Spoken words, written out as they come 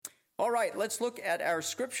All right, let's look at our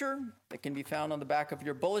scripture that can be found on the back of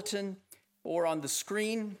your bulletin or on the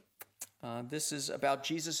screen. This is about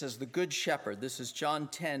Jesus as the Good Shepherd. This is John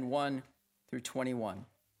 10, 1 through 21.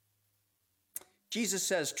 Jesus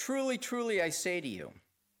says, "Truly, truly, I say to you,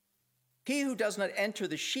 he who does not enter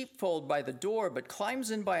the sheepfold by the door, but climbs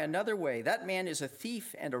in by another way, that man is a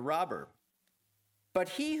thief and a robber. But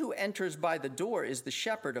he who enters by the door is the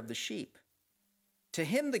shepherd of the sheep. To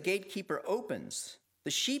him the gatekeeper opens. The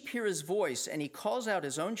sheep hear his voice, and he calls out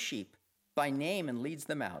his own sheep by name and leads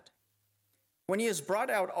them out. When he has brought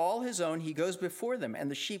out all his own, he goes before them, and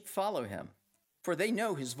the sheep follow him, for they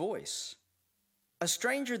know his voice. A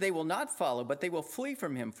stranger they will not follow, but they will flee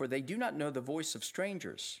from him, for they do not know the voice of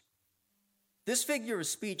strangers." This figure of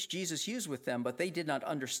speech Jesus used with them, but they did not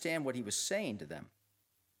understand what he was saying to them.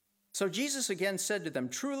 So Jesus again said to them,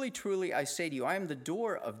 "Truly, truly, I say to you, I am the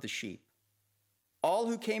door of the sheep. All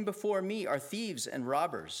who came before me are thieves and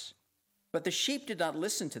robbers, but the sheep did not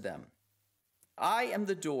listen to them. I am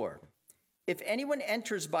the door. If anyone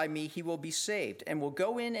enters by me, he will be saved, and will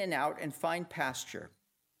go in and out and find pasture.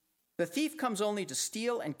 The thief comes only to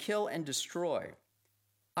steal and kill and destroy.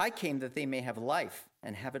 I came that they may have life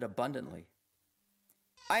and have it abundantly.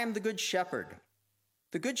 I am the good shepherd.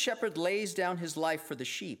 The good shepherd lays down his life for the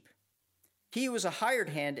sheep. He who is a hired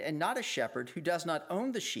hand and not a shepherd, who does not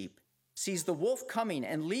own the sheep, sees the wolf coming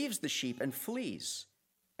and leaves the sheep and flees,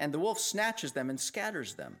 and the wolf snatches them and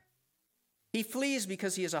scatters them. He flees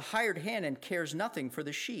because he is a hired hand and cares nothing for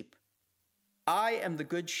the sheep. I am the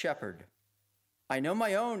good shepherd. I know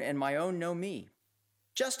my own, and my own know me,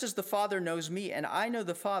 just as the Father knows me, and I know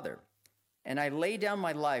the Father, and I lay down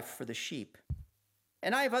my life for the sheep.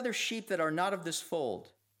 And I have other sheep that are not of this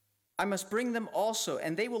fold. I must bring them also,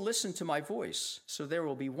 and they will listen to my voice, so there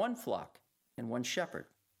will be one flock and one shepherd.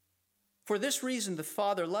 For this reason the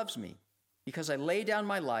Father loves me, because I lay down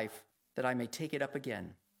my life that I may take it up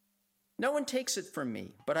again. No one takes it from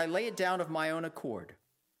me, but I lay it down of my own accord.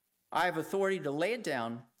 I have authority to lay it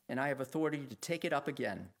down, and I have authority to take it up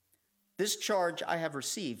again. This charge I have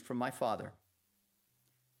received from my Father."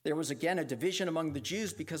 There was again a division among the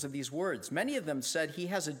Jews because of these words. Many of them said, "He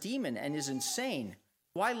has a demon and is insane.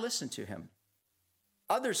 Why listen to him?"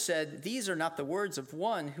 Others said, "These are not the words of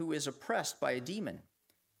one who is oppressed by a demon.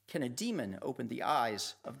 Can a demon open the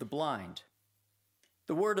eyes of the blind?"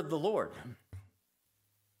 The word of the Lord.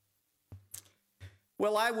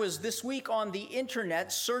 Well, I was this week on the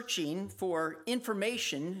internet searching for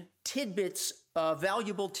information, tidbits,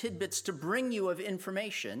 valuable tidbits to bring you of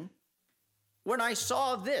information, when I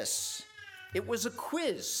saw this. It was a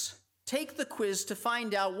quiz. Take the quiz to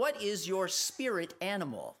find out what is your spirit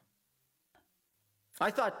animal.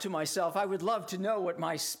 I thought to myself, I would love to know what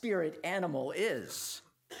my spirit animal is.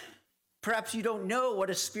 Perhaps you don't know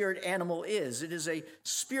what a spirit animal is. It is a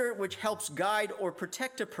spirit which helps guide or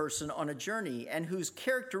protect a person on a journey and whose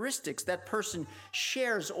characteristics that person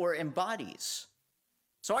shares or embodies.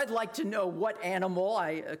 So I'd like to know what animal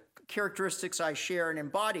characteristics I share and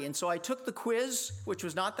embody. And so I took the quiz, which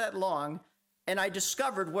was not that long, and I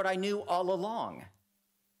discovered what I knew all along,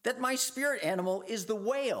 that my spirit animal is the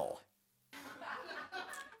whale.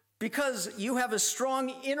 Because you have a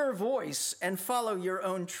strong inner voice and follow your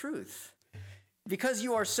own truth. Because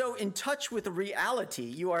you are so in touch with reality,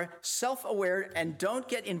 you are self-aware and don't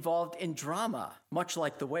get involved in drama, much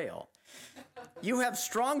like the whale. You have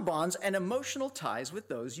strong bonds and emotional ties with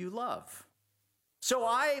those you love. So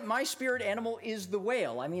my spirit animal is the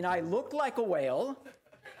whale. I mean, I look like a whale.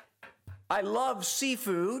 I love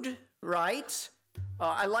seafood, right?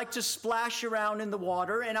 I like to splash around in the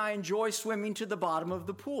water, and I enjoy swimming to the bottom of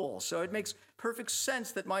the pool. So it makes perfect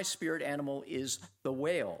sense that my spirit animal is the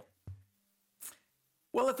whale.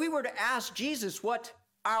 Well, if we were to ask Jesus what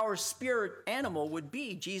our spirit animal would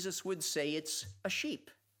be, Jesus would say it's a sheep.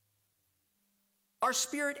 Our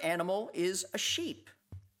spirit animal is a sheep.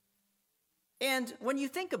 And when you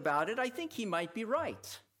think about it, I think he might be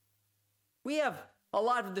right. We have a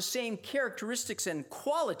lot of the same characteristics and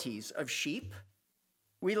qualities of sheep.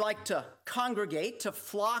 We like to congregate, to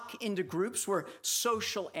flock into groups. We're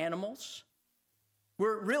social animals.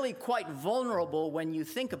 We're really quite vulnerable when you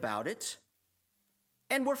think about it.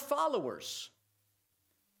 And we're followers.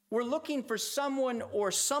 We're looking for someone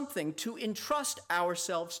or something to entrust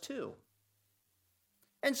ourselves to.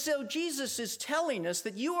 And so Jesus is telling us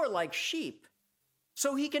that you are like sheep,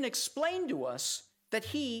 so he can explain to us that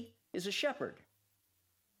he is a shepherd.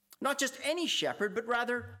 Not just any shepherd, but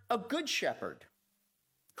rather a good shepherd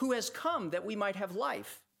who has come that we might have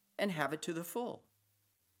life and have it to the full.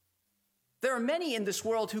 There are many in this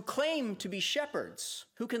world who claim to be shepherds,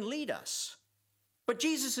 who can lead us. But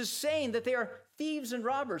Jesus is saying that they are thieves and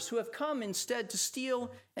robbers who have come instead to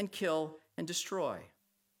steal and kill and destroy.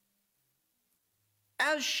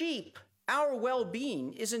 As sheep, our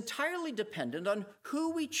well-being is entirely dependent on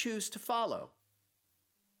who we choose to follow.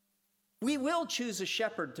 We will choose a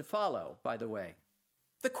shepherd to follow, by the way.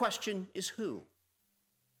 The question is who?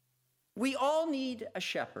 We all need a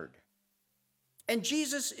shepherd. And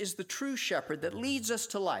Jesus is the true shepherd that leads us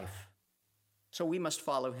to life. So we must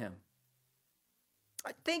follow him.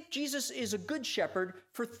 I think Jesus is a good shepherd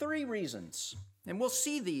for 3 reasons. And we'll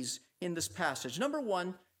see these in this passage. Number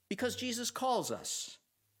 1, because Jesus calls us.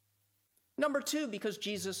 Number 2, because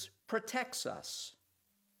Jesus protects us.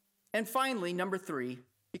 And finally, number 3,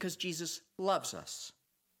 because Jesus loves us.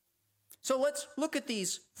 So let's look at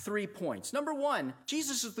these 3 points. Number 1,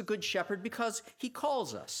 Jesus is the good shepherd because he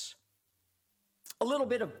calls us. A little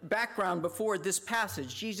bit of background before this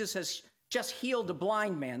passage. Jesus has just healed a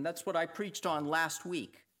blind man. That's what I preached on last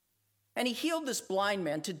week. And he healed this blind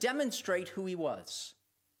man to demonstrate who he was,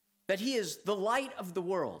 that he is the light of the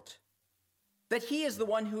world, that he is the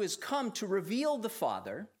one who has come to reveal the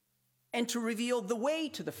Father and to reveal the way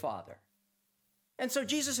to the Father. And so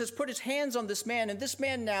Jesus has put his hands on this man, and this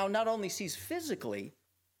man now not only sees physically,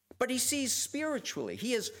 but he sees spiritually.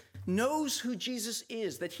 He knows who Jesus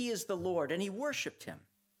is, that he is the Lord, and he worshiped him.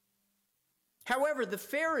 However, the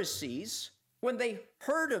Pharisees, when they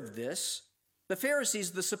heard of this, the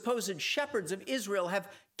Pharisees, the supposed shepherds of Israel,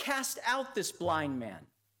 have cast out this blind man.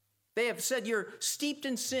 They have said, "You're steeped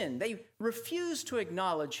in sin." They refuse to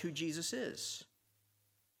acknowledge who Jesus is.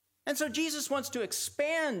 And so Jesus wants to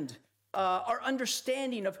expand our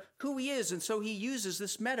understanding of who he is, and so he uses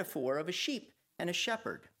this metaphor of a sheep and a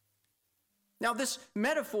shepherd. Now, this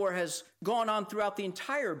metaphor has gone on throughout the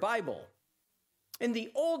entire Bible. In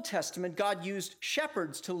the Old Testament, God used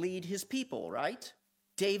shepherds to lead his people, right?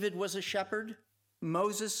 David was a shepherd.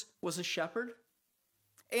 Moses was a shepherd.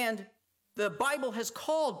 And the Bible has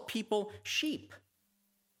called people sheep.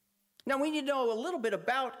 Now, we need to know a little bit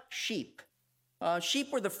about sheep.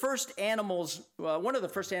 Sheep were the first animals, one of the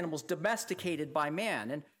first animals domesticated by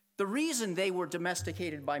man. And the reason they were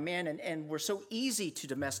domesticated by man and were so easy to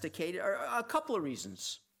domesticate are a couple of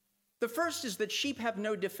reasons. The first is that sheep have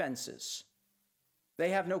no defenses. They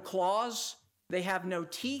have no claws. They have no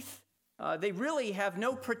teeth. They really have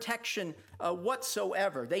no protection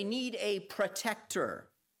whatsoever. They need a protector.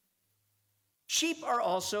 Sheep are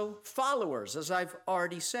also followers, as I've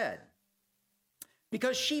already said.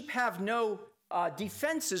 Because sheep have no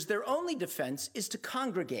defenses, their only defense is to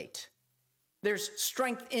congregate. There's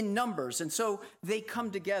strength in numbers, and so they come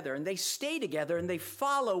together, and they stay together, and they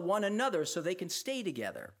follow one another so they can stay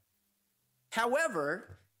together.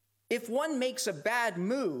 However, if one makes a bad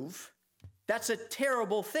move, that's a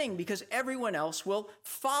terrible thing because everyone else will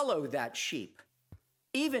follow that sheep,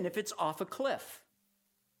 even if it's off a cliff.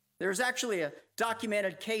 There's actually a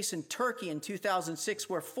documented case in Turkey in 2006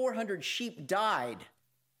 where 400 sheep died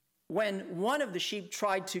when one of the sheep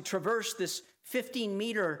tried to traverse this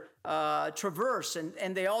 15-meter traverse,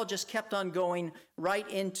 and they all just kept on going right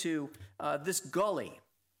into this gully.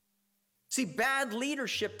 See, bad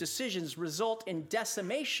leadership decisions result in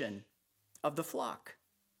decimation of the flock.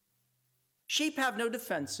 Sheep have no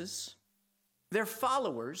defenses, they're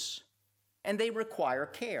followers, and they require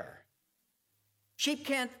care. Sheep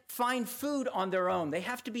can't find food on their own. They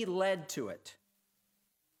have to be led to it.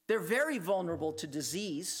 They're very vulnerable to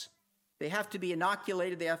disease. They have to be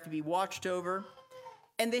inoculated. They have to be watched over.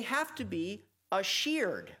 And they have to be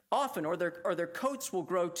sheared often, or their coats will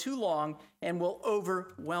grow too long and will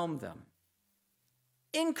overwhelm them.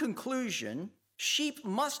 In conclusion, sheep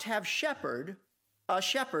must have a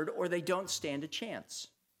shepherd, or they don't stand a chance.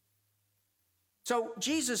 So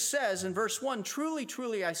Jesus says in verse 1, "Truly,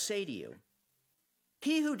 truly, I say to you,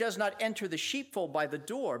 he who does not enter the sheepfold by the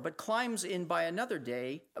door, but climbs in by another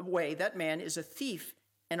way, that man is a thief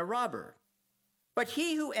and a robber. But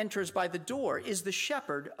he who enters by the door is the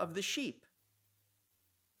shepherd of the sheep."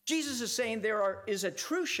 Jesus is saying there is a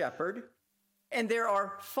true shepherd and there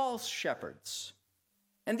are false shepherds.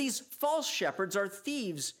 And these false shepherds are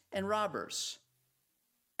thieves and robbers.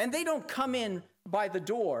 And they don't come in by the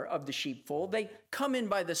door of the sheepfold. They come in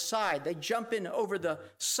by the side. They jump in over the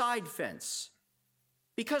side fence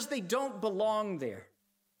because they don't belong there.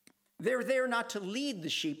 They're there not to lead the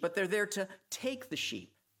sheep, but they're there to take the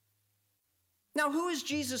sheep. Now, who is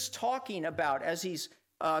Jesus talking about as he's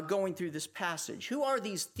going through this passage? Who are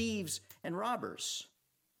these thieves and robbers?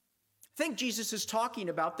 I think Jesus is talking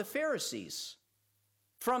about the Pharisees.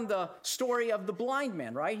 From the story of the blind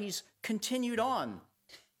man, right? He's continued on.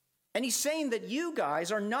 And he's saying that you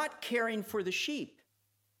guys are not caring for the sheep.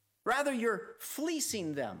 Rather, you're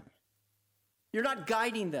fleecing them. You're not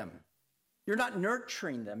guiding them. You're not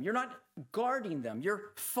nurturing them. You're not guarding them.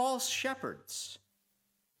 You're false shepherds.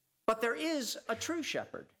 But there is a true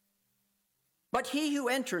shepherd. But he who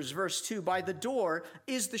enters, verse 2, by the door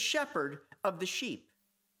is the shepherd of the sheep.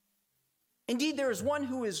 Indeed, there is one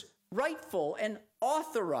who is rightful and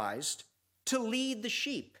authorized to lead the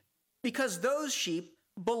sheep, because those sheep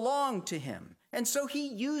belong to him. And so he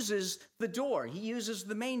uses the door. He uses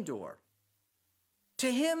the main door.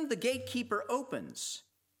 To him, the gatekeeper opens.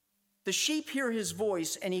 The sheep hear his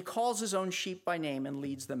voice, and he calls his own sheep by name and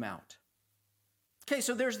leads them out. Okay,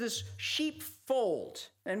 so there's this sheepfold.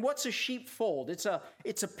 And what's a sheepfold? It's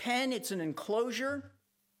a pen, it's an enclosure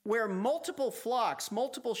where multiple flocks,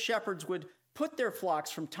 multiple shepherds would put their flocks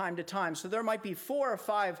from time to time. So there might be 4 or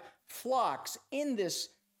 5 flocks in this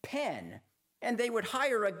pen, and they would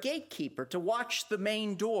hire a gatekeeper to watch the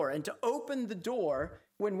main door and to open the door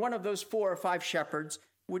when one of those 4 or 5 shepherds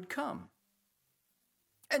would come.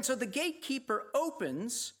 And so the gatekeeper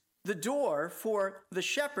opens the door for the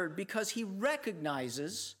shepherd because he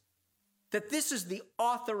recognizes that this is the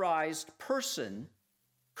authorized person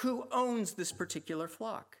who owns this particular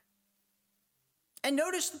flock. And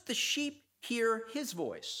notice that the sheep hear his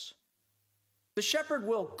voice. The shepherd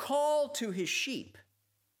will call to his sheep,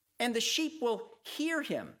 and the sheep will hear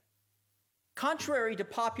him. Contrary to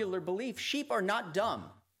popular belief, sheep are not dumb.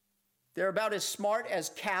 They're about as smart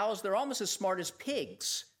as cows. They're almost as smart as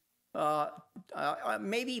pigs,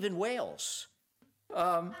 maybe even whales.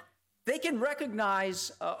 They can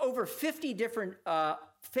recognize over 50 different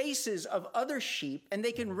faces of other sheep, and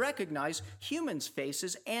they can recognize humans'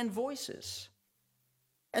 faces and voices.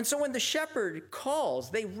 And so when the shepherd calls,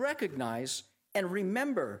 they recognize and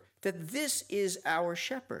remember that this is our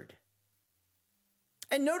shepherd.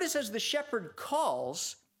 And notice as the shepherd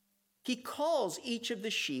calls, he calls each of the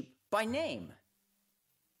sheep by name.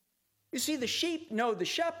 You see, the sheep know the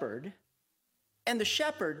shepherd, and the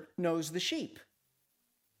shepherd knows the sheep.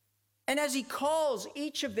 And as he calls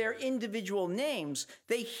each of their individual names,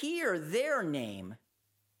 they hear their name,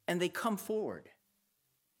 and they come forward.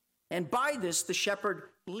 And by this, the shepherd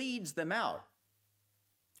leads them out.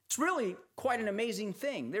 It's really quite an amazing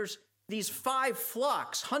thing. There's these 5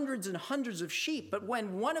 flocks, hundreds and hundreds of sheep, but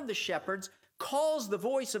when one of the shepherds calls the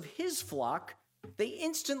voice of his flock, they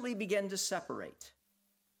instantly begin to separate.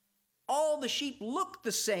 All the sheep look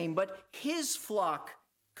the same, but his flock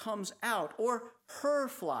comes out, or her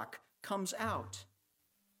flock comes out.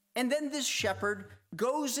 And then this shepherd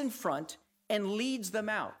goes in front and leads them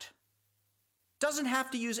out. Doesn't have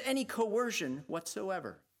to use any coercion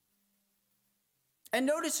whatsoever. And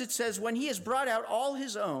notice it says, when he has brought out all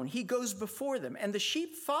his own, he goes before them, and the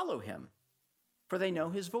sheep follow him, for they know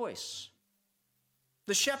his voice.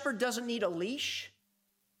 The shepherd doesn't need a leash.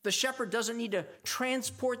 The shepherd doesn't need to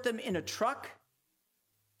transport them in a truck.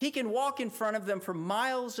 He can walk in front of them for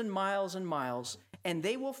miles and miles and miles, and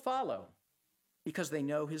they will follow because they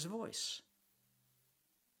know his voice.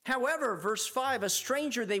 However, verse 5, a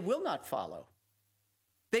stranger they will not follow.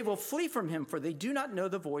 They will flee from him, for they do not know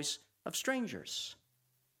the voice of strangers.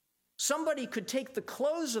 Somebody could take the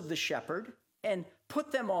clothes of the shepherd and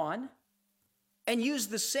put them on and use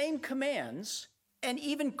the same commands and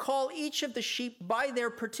even call each of the sheep by their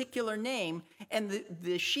particular name, and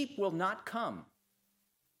the sheep will not come.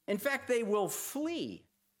 In fact, they will flee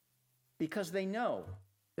because they know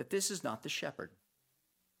that this is not the shepherd.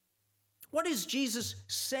 What is Jesus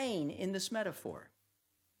saying in this metaphor?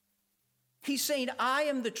 He's saying, I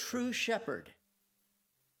am the true shepherd,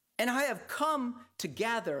 and I have come to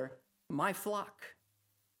gather my flock.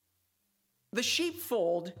 The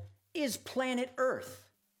sheepfold is planet Earth.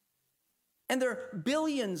 And there are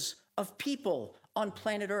billions of people on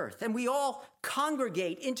planet Earth, and we all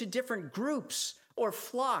congregate into different groups or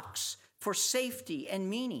flocks for safety and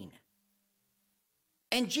meaning.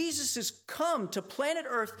 And Jesus has come to planet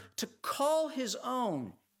Earth to call his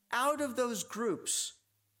own out of those groups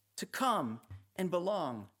to come and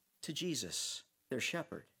belong to Jesus, their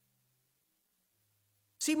shepherd.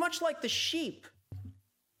 See, much like the sheep,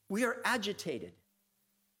 we are agitated.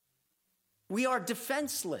 We are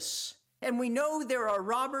defenseless. And we know there are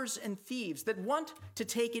robbers and thieves that want to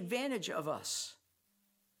take advantage of us,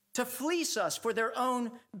 to fleece us for their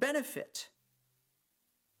own benefit.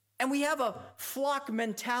 And we have a flock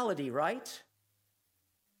mentality, right?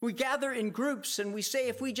 We gather in groups and we say,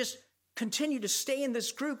 if we just continue to stay in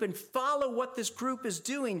this group and follow what this group is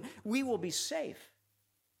doing, we will be safe.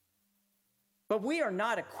 But we are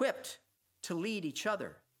not equipped to lead each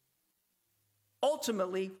other.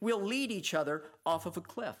 Ultimately, we'll lead each other off of a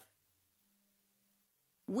cliff.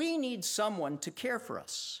 We need someone to care for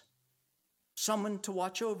us, someone to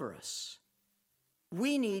watch over us,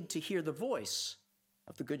 we need to hear the voice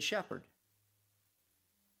of the Good Shepherd.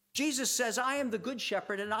 Jesus says, I am the Good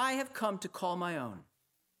Shepherd, and I have come to call my own.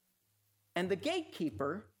 And the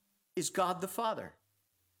gatekeeper is God the Father.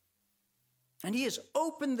 And he has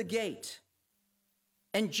opened the gate.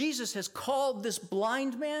 And Jesus has called this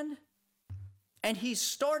blind man, and he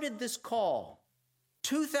started this call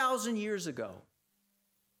 2,000 years ago,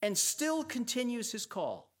 and still continues his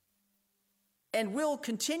call, and will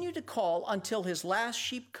continue to call until his last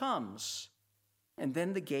sheep comes, and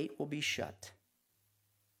then the gate will be shut.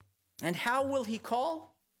 And how will he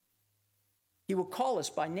call? He will call us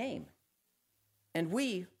by name. And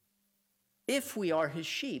we, if we are his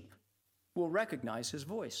sheep, will recognize his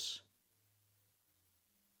voice.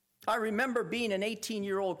 I remember being an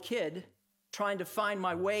 18-year-old kid trying to find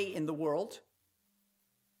my way in the world.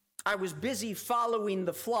 I was busy following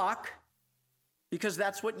the flock because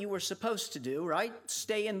that's what you were supposed to do, right?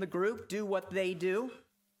 Stay in the group, do what they do.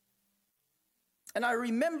 And I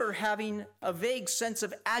remember having a vague sense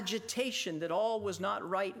of agitation that all was not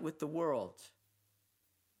right with the world.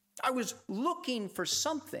 I was looking for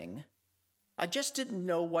something. I just didn't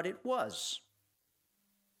know what it was.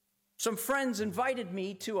 Some friends invited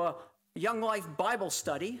me to a Young Life Bible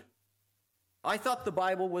study. I thought the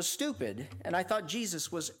Bible was stupid, and I thought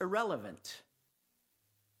Jesus was irrelevant.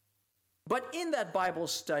 But in that Bible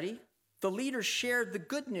study, the leader shared the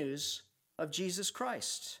good news of Jesus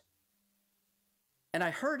Christ. And I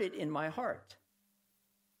heard it in my heart.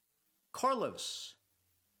 Carlos,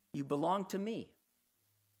 you belong to me.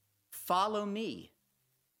 Follow me,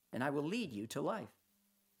 and I will lead you to life.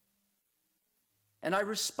 And I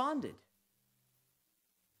responded.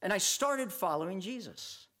 And I started following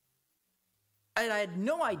Jesus. And I had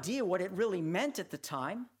no idea what it really meant at the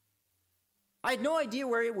time. I had no idea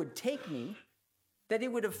where it would take me, that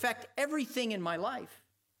it would affect everything in my life.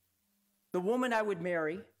 The woman I would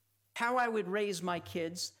marry, how I would raise my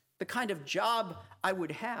kids, the kind of job I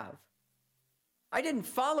would have. I didn't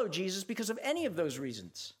follow Jesus because of any of those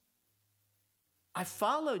reasons. I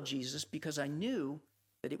followed Jesus because I knew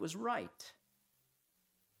that it was right.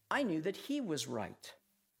 I knew that he was right.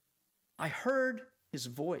 I heard his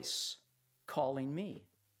voice calling me.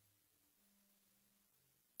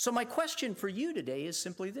 So my question for you today is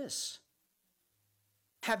simply this.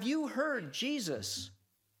 Have you heard Jesus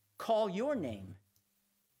call your name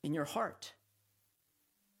in your heart?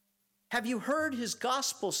 Have you heard his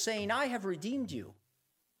gospel saying, I have redeemed you.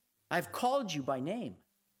 I've called you by name.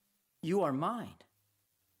 You are mine.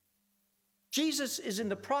 Jesus is in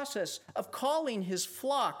the process of calling his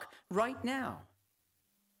flock right now.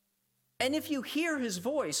 And if you hear his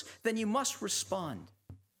voice, then you must respond.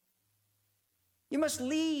 You must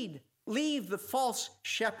leave the false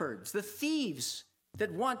shepherds, the thieves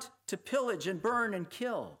that want to pillage and burn and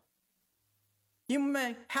kill. You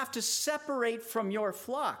may have to separate from your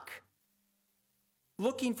flock,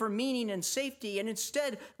 looking for meaning and safety, and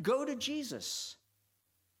instead go to Jesus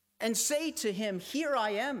and say to him, here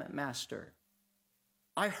I am, Master.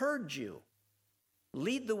 I heard you.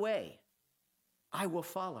 Lead the way. I will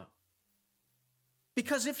follow.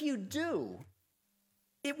 Because if you do,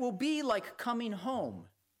 it will be like coming home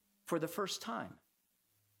for the first time.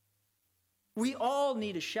 We all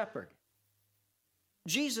need a shepherd.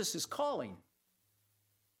 Jesus is calling.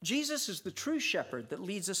 Jesus is the true shepherd that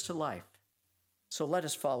leads us to life. So let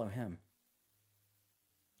us follow him.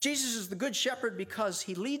 Jesus is the good shepherd because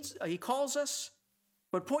he calls us.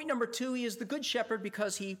 But point number 2, he is the good shepherd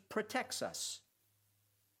because he protects us.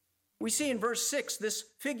 We see in verse 6 this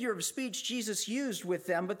figure of speech Jesus used with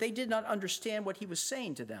them, but they did not understand what he was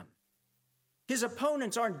saying to them. His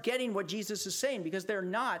opponents aren't getting what Jesus is saying because they're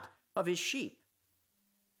not of his sheep.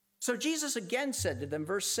 So Jesus again said to them,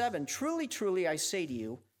 verse 7, truly, truly, I say to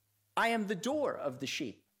you, I am the door of the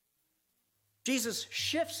sheep. Jesus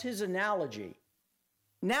shifts his analogy.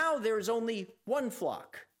 Now there is only one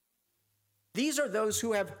flock. These are those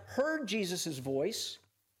who have heard Jesus' voice.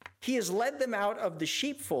 He has led them out of the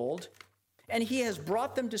sheepfold, and he has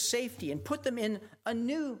brought them to safety and put them in a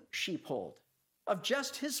new sheepfold of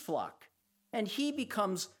just his flock, and he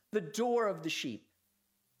becomes the door of the sheep.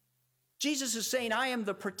 Jesus is saying, I am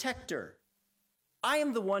the protector. I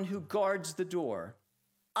am the one who guards the door.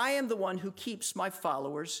 I am the one who keeps my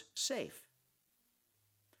followers safe.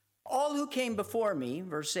 All who came before me,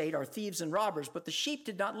 verse 8, are thieves and robbers, but the sheep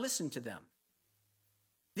did not listen to them.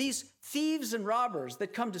 These thieves and robbers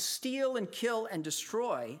that come to steal and kill and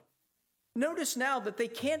destroy, notice now that they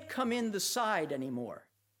can't come in the side anymore.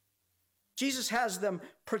 Jesus has them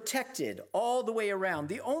protected all the way around.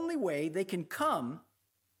 The only way they can come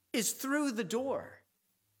is through the door,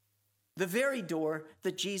 the very door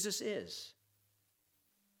that Jesus is.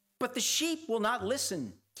 But the sheep will not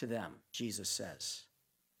listen to them, Jesus says.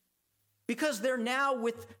 Because they're now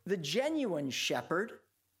with the genuine shepherd,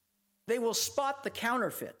 they will spot the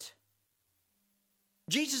counterfeit.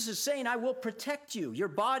 Jesus is saying, I will protect you, your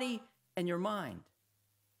body and your mind.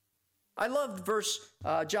 I love verse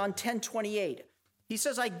John 10:28. He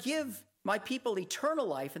says, I give my people eternal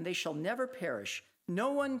life, and they shall never perish.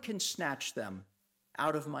 No one can snatch them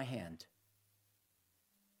out of my hand.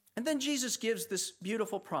 And then Jesus gives this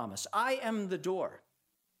beautiful promise. I am the door.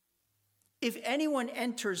 If anyone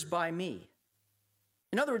enters by me,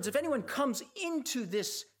 in other words, if anyone comes into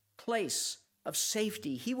this place of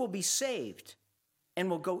safety, he will be saved and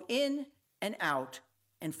will go in and out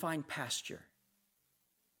and find pasture.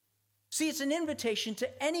 See, it's an invitation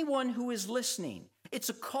to anyone who is listening. It's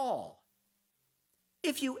a call.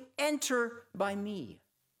 If you enter by me,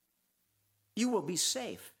 you will be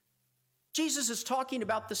safe. Jesus is talking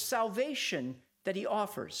about the salvation that he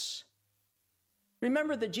offers.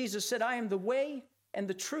 Remember that Jesus said, I am the way and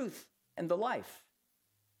the truth and the life.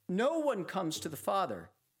 No one comes to the Father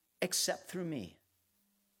except through me.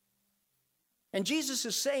 And Jesus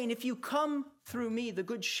is saying, if you come through me, the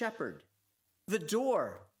Good Shepherd, the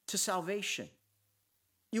door to salvation,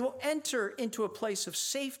 you will enter into a place of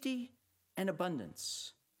safety and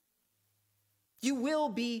abundance. You will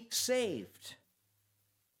be saved.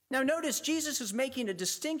 Now notice Jesus is making a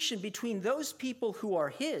distinction between those people who are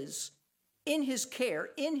his, in his care,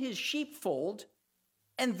 in his sheepfold,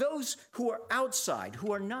 and those who are outside,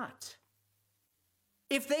 who are not.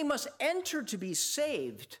 If they must enter to be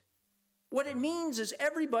saved, what it means is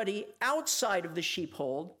everybody outside of the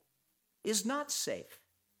sheepfold is not safe.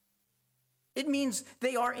 It means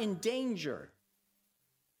they are in danger.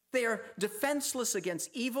 They are defenseless against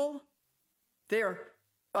evil. They are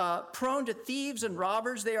prone to thieves and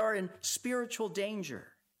robbers. They are in spiritual danger.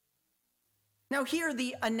 Now here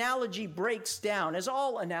the analogy breaks down, as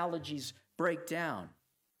all analogies break down.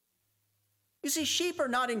 You see, sheep are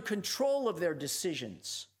not in control of their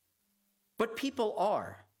decisions, but people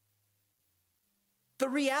are. The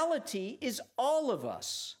reality is all of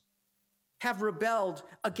us have rebelled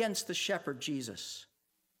against the shepherd Jesus.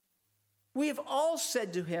 We have all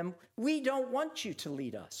said to him, we don't want you to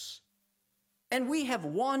lead us. And we have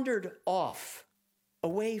wandered off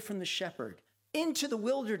away from the shepherd into the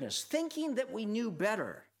wilderness, thinking that we knew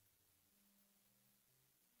better.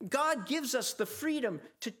 God gives us the freedom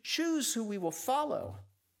to choose who we will follow,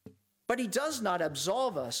 but he does not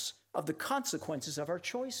absolve us of the consequences of our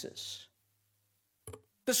choices.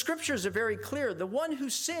 The scriptures are very clear. The one who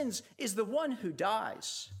sins is the one who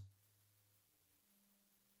dies.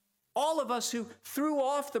 All of us who threw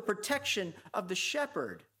off the protection of the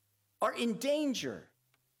shepherd are in danger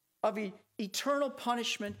of eternal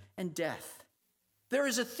punishment and death. There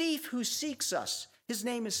is a thief who seeks us. His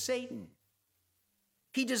name is Satan.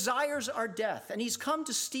 He desires our death, and he's come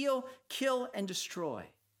to steal, kill, and destroy.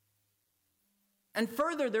 And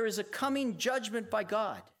further, there is a coming judgment by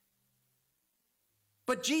God.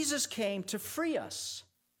 But Jesus came to free us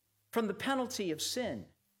from the penalty of sin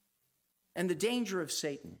and the danger of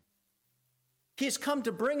Satan. He has come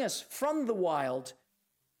to bring us from the wild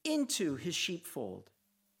into his sheepfold.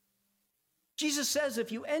 Jesus says,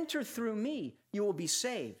 if you enter through me, you will be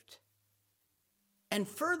saved. And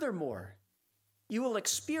furthermore, you will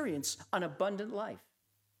experience an abundant life.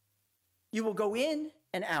 You will go in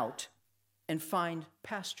and out and find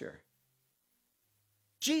pasture.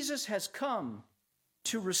 Jesus has come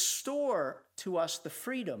to restore to us the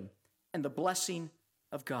freedom and the blessing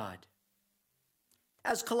of God.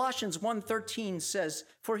 As Colossians 1:13 says,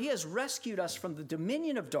 for he has rescued us from the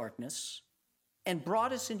dominion of darkness and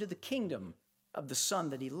brought us into the kingdom of the Son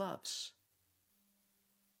that he loves.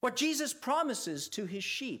 What Jesus promises to his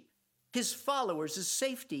sheep, his followers, is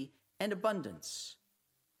safety and abundance.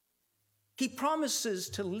 He promises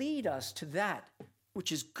to lead us to that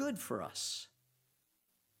which is good for us.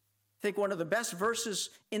 I think one of the best verses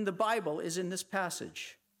in the Bible is in this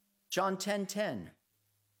passage, John 10:10.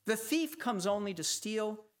 The thief comes only to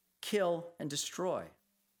steal, kill, and destroy.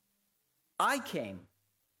 I came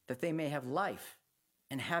that they may have life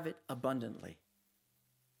and have it abundantly.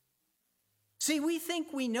 See, we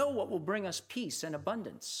think we know what will bring us peace and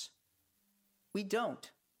abundance. We don't.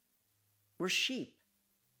 We're sheep.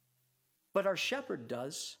 But our shepherd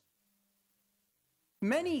does.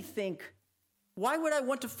 Many think, why would I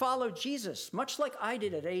want to follow Jesus? Much like I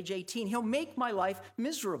did at age 18. He'll make my life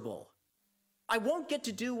miserable. I won't get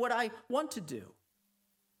to do what I want to do.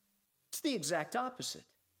 It's the exact opposite.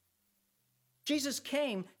 Jesus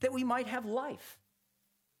came that we might have life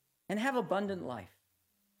and have abundant life.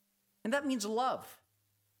 And that means love.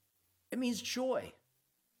 It means joy.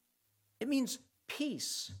 It means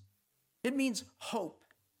peace. It means hope.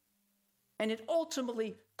 And it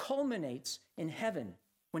ultimately culminates in heaven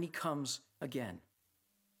when he comes again.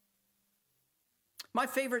 My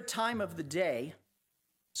favorite time of the day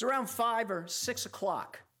is around 5 or 6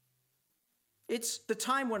 o'clock. It's the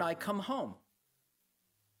time when I come home.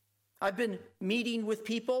 I've been meeting with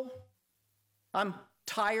people. I'm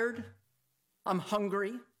tired. I'm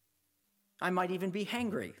hungry. I might even be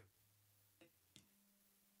hangry.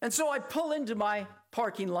 And so I pull into my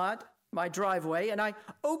parking lot, my driveway, and I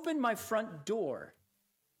open my front door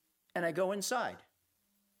and I go inside.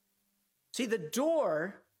 See, the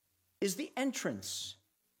door is the entrance.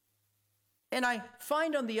 And I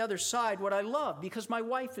find on the other side what I love because my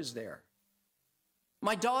wife is there.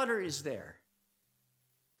 My daughter is there.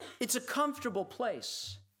 It's a comfortable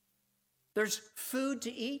place. There's food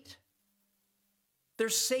to eat.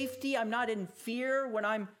 There's safety. I'm not in fear when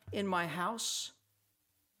I'm in my house.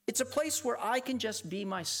 It's a place where I can just be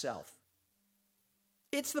myself.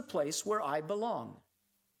 It's the place where I belong.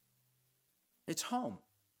 It's home.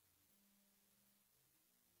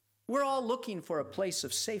 We're all looking for a place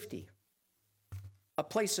of safety, a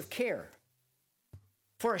place of care,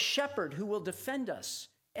 for a shepherd who will defend us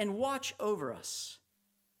and watch over us,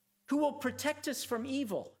 who will protect us from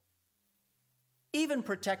evil, even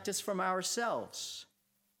protect us from ourselves.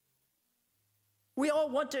 We all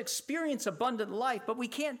want to experience abundant life, but we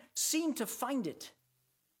can't seem to find it.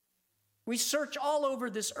 We search all over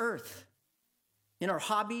this earth, in our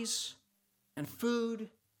hobbies and food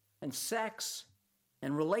and sex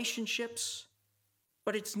and relationships,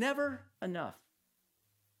 but it's never enough.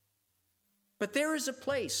 But there is a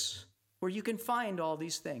place where you can find all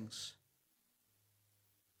these things.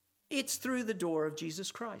 It's through the door of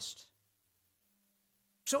Jesus Christ.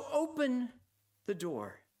 So open the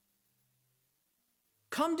door.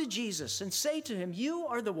 Come to Jesus and say to him, you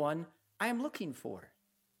are the one I am looking for.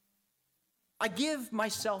 I give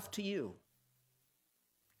myself to you.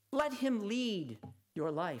 Let him lead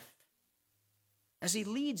your life as he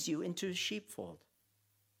leads you into his sheepfold.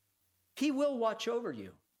 He will watch over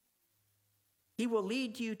you. He will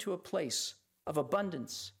lead you to a place of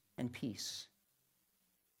abundance and peace.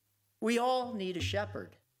 We all need a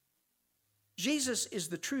shepherd. Jesus is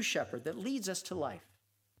the true shepherd that leads us to life.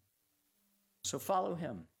 So follow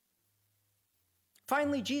him.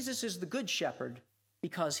 Finally, Jesus is the good shepherd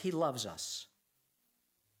because he loves us.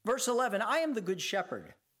 Verse 11, I am the good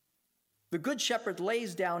shepherd. The good shepherd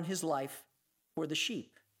lays down his life for the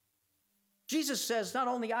sheep. Jesus says, not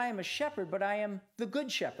only I am a shepherd, but I am the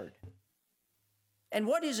good shepherd. And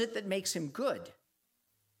what is it that makes him good?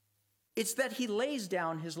 It's that he lays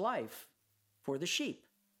down his life for the sheep.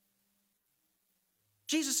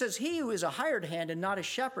 Jesus says, he who is a hired hand and not a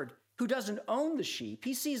shepherd, who doesn't own the sheep,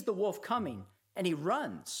 he sees the wolf coming and he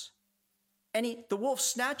runs. And the wolf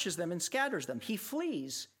snatches them and scatters them. He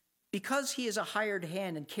flees because he is a hired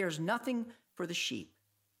hand and cares nothing for the sheep.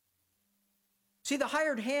 See, the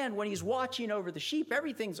hired hand, when he's watching over the sheep,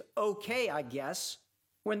 everything's okay, I guess,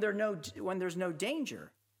 when there's no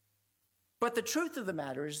danger. But the truth of the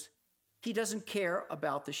matter is, he doesn't care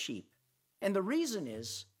about the sheep. And the reason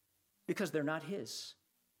is because they're not his.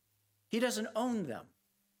 He doesn't own them.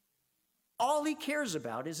 All he cares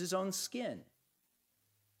about is his own skin.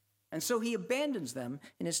 And so he abandons them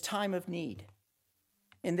in his time of need,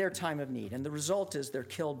 in their time of need. And the result is they're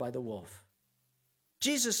killed by the wolf.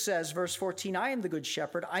 Jesus says, verse 14, I am the good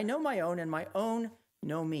shepherd. I know my own, and my own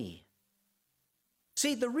know me.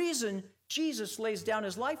 See, the reason Jesus lays down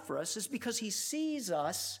his life for us is because he sees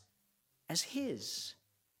us as his.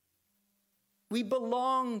 We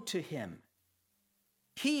belong to him.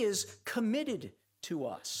 He is committed to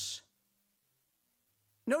us.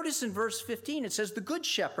 Notice in verse 15, it says, the good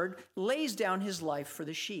shepherd lays down his life for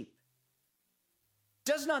the sheep.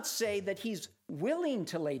 Does not say that he's willing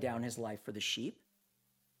to lay down his life for the sheep.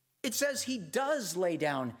 It says he does lay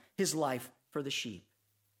down his life for the sheep.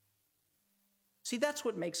 See, that's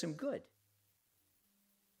what makes him good.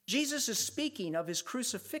 Jesus is speaking of his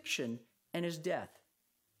crucifixion and his death.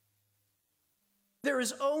 There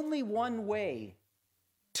is only one way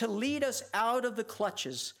to lead us out of the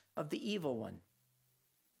clutches of the evil one,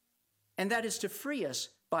 and that is to free us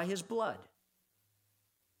by his blood.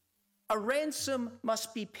 A ransom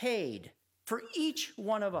must be paid for each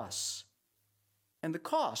one of us, and the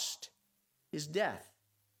cost is death.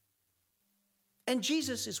 And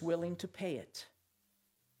Jesus is willing to pay it.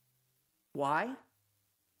 Why?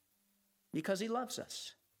 Because he loves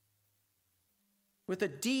us with a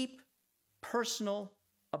deep, personal,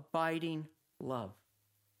 abiding love.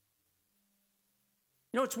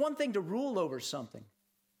 You know, it's one thing to rule over something.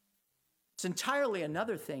 It's entirely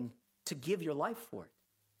another thing to give your life for it.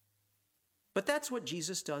 But that's what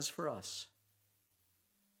Jesus does for us.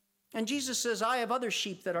 And Jesus says, I have other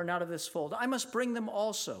sheep that are not of this fold. I must bring them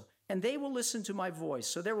also, and they will listen to my voice.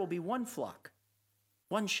 So there will be one flock,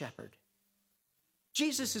 one shepherd.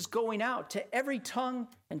 Jesus is going out to every tongue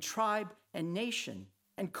and tribe and nation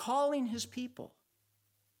and calling his people.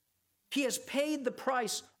 He has paid the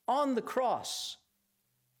price on the cross,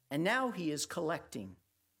 and now he is collecting.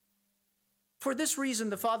 For this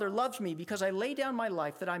reason, the Father loves me, because I lay down my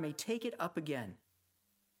life that I may take it up again.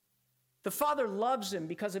 The Father loves him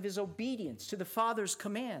because of his obedience to the Father's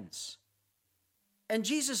commands. And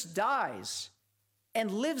Jesus dies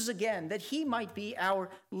and lives again that he might be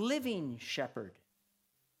our living shepherd.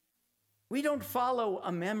 We don't follow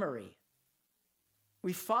a memory.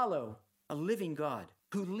 We follow a living God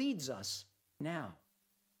who leads us now.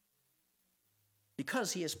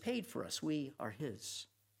 Because he has paid for us, we are his.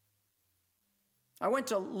 I went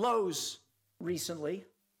to Lowe's recently,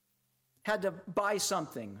 had to buy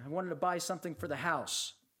something. I wanted to buy something for the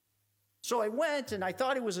house. So I went and I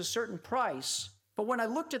thought it was a certain price, but when I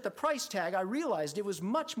looked at the price tag, I realized it was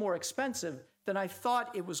much more expensive than I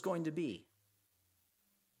thought it was going to be.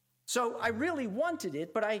 So I really wanted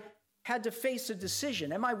it, but I had to face a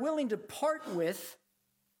decision. Am I willing to part with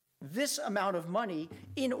this amount of money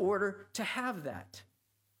in order to have that?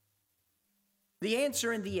 The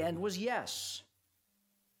answer in the end was yes.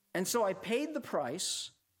 And so I paid the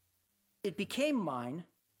price, it became mine,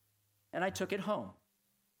 and I took it home.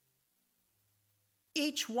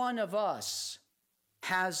 Each one of us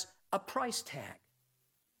has a price tag.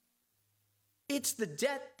 It's the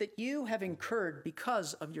debt that you have incurred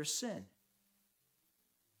because of your sin.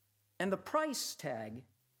 And the price tag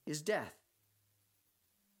is death.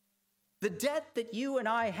 The debt that you and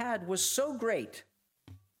I had was so great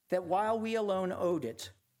that while we alone owed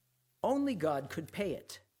it, only God could pay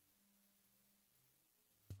it.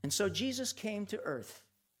 And so Jesus came to earth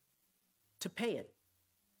to pay it.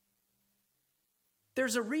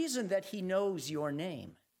 There's a reason that he knows your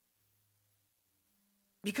name.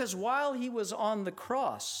 Because while he was on the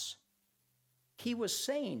cross, he was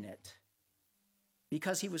saying it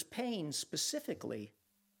because he was paying specifically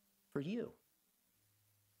for you.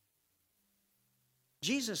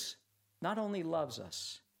 Jesus not only loves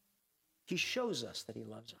us, he shows us that he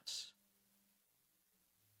loves us.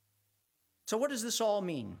 So what does this all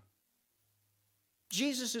mean?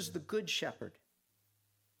 Jesus is the good shepherd.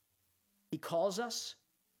 He calls us,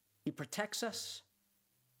 he protects us,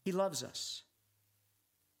 he loves us.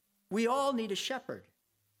 We all need a shepherd.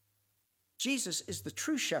 Jesus is the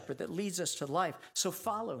true shepherd that leads us to life, so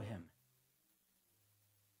follow him.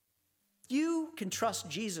 You can trust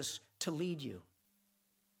Jesus to lead you.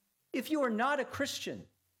 If you are not a Christian,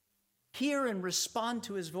 hear and respond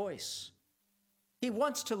to his voice. He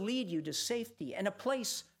wants to lead you to safety and a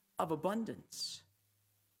place of abundance.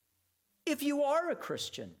 If you are a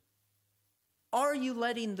Christian, are you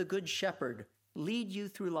letting the Good Shepherd lead you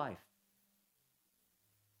through life?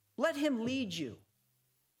 Let him lead you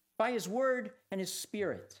by his word and his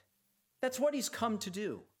spirit. That's what he's come to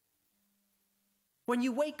do. When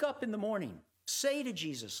you wake up in the morning, say to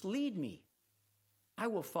Jesus, lead me. I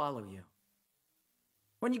will follow you.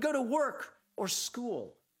 When you go to work or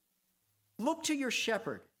school, look to your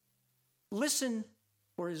shepherd. Listen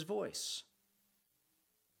for his voice.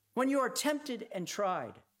 When you are tempted and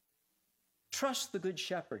tried, trust the Good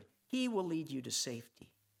Shepherd. He will lead you to safety.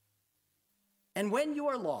 And when you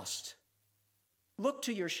are lost, look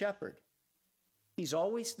to your shepherd. He's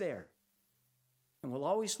always there and will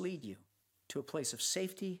always lead you to a place of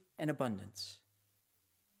safety and abundance.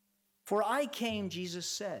 For I came, Jesus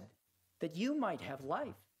said, that you might have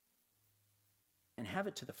life and have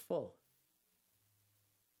it to the full.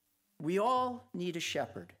 We all need a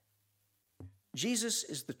shepherd. Jesus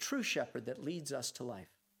is the true shepherd that leads us to life.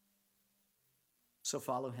 So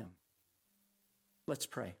follow him. Let's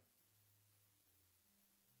pray.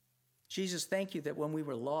 Jesus, thank you that when we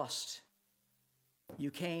were lost,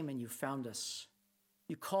 you came and you found us.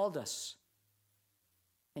 You called us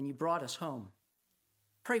and you brought us home.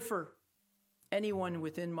 Pray for anyone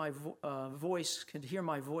within my voice could hear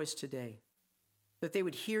my voice today, that they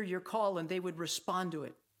would hear your call and they would respond to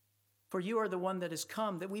it. For you are the one that has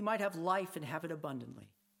come, that we might have life and have it abundantly.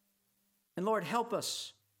 And Lord, help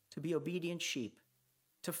us to be obedient sheep,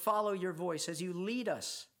 to follow your voice as you lead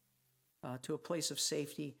us to a place of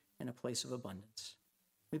safety and a place of abundance.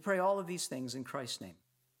 We pray all of these things in Christ's name.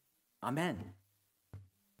 Amen.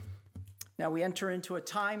 Now we enter into a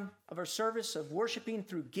time of our service of worshiping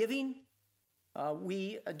through giving.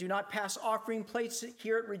 We do not pass offering plates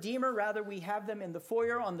here at Redeemer. Rather, we have them in the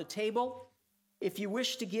foyer on the table. If you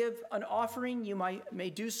wish to give an offering, you may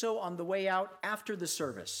do so on the way out after the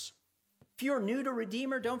service. If you're new to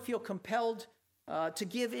Redeemer, don't feel compelled to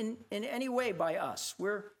give in any way by us.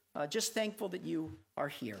 We're just thankful that you are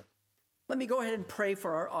here. Let me go ahead and pray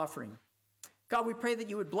for our offering. God, we pray that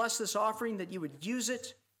you would bless this offering, that you would use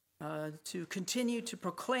it to continue to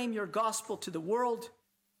proclaim your gospel to the world,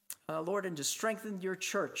 Lord, and to strengthen your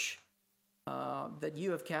church that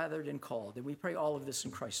you have gathered and called. And we pray all of this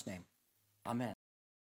in Christ's name. Amen.